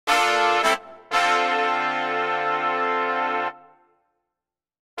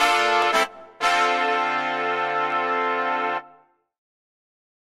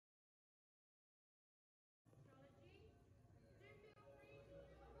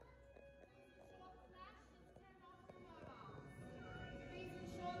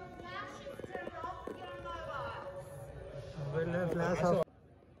The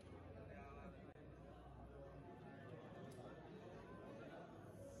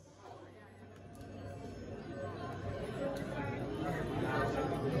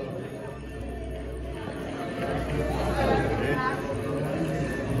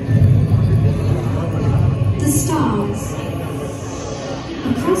stars.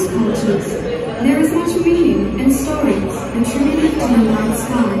 Across cultures, there is much meaning and stories attributed to the night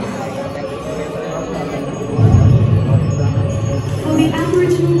sky. For the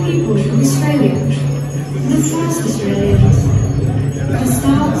Aboriginal people of Australia, the first Australians, the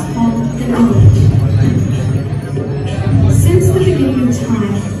stars hold the knowledge. Since the beginning of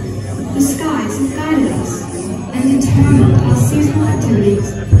time, the skies have guided us and determined our seasonal activities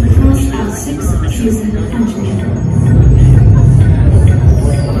across our 6-season country.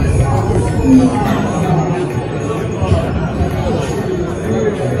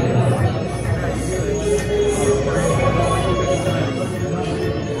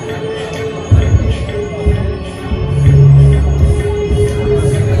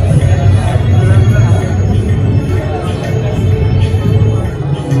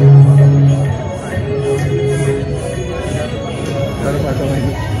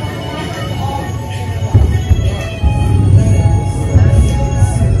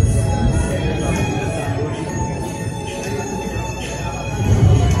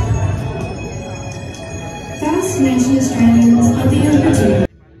 First Nation Australians are the original.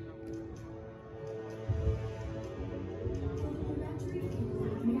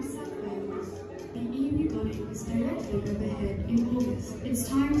 The emu body is directly overhead in August. It's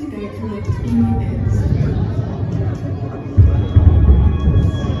time to go collect emu eggs.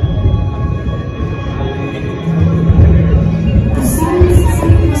 The songs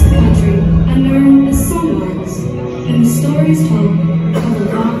sung across the country are known as songlines, and the stories told of the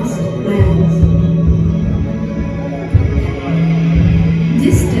vast lands.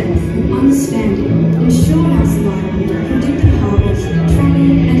 This depth of understanding ensured our survival, predicted harvest, travel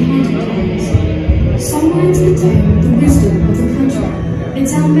and hunting times. Songlines contain the wisdom of the country.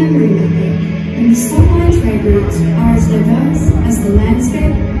 It's our memory making, and the songline trade routes are as diverse as the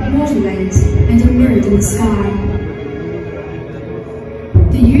landscape, waterways, and are mirrored in the sky.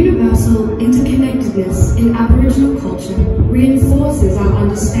 The universal interconnectedness in Aboriginal culture reinforces our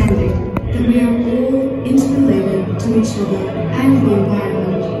understanding that we are all interrelated to each other and the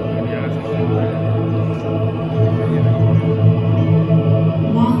environment.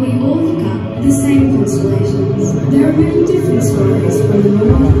 While we all look up the same constellations, there are many different stories from the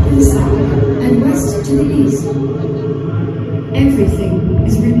north to the south and west to the east. Everything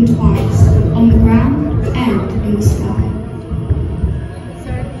is written twice, on the ground and in the sky.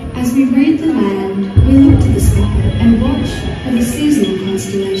 As we read the land, we look to the sky and watch for the seasonal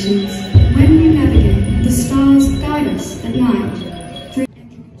constellations. When we navigate, the stars guide us at night through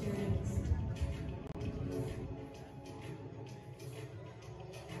epic journeys.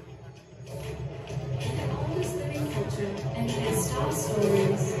 The oldest living culture and their star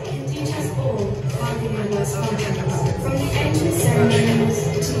stories can teach us all how the universe functions, from the ancient ceremonies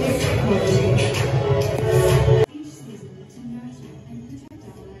to new technology. Each season to nurture and protect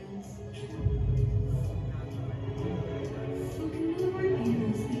our lands.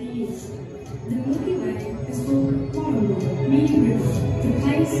 The Milky Way is called Waterloo, meaning river, the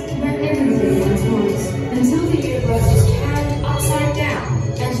place where everything once was, until the universe was turned upside down,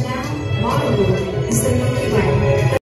 and now Waterloo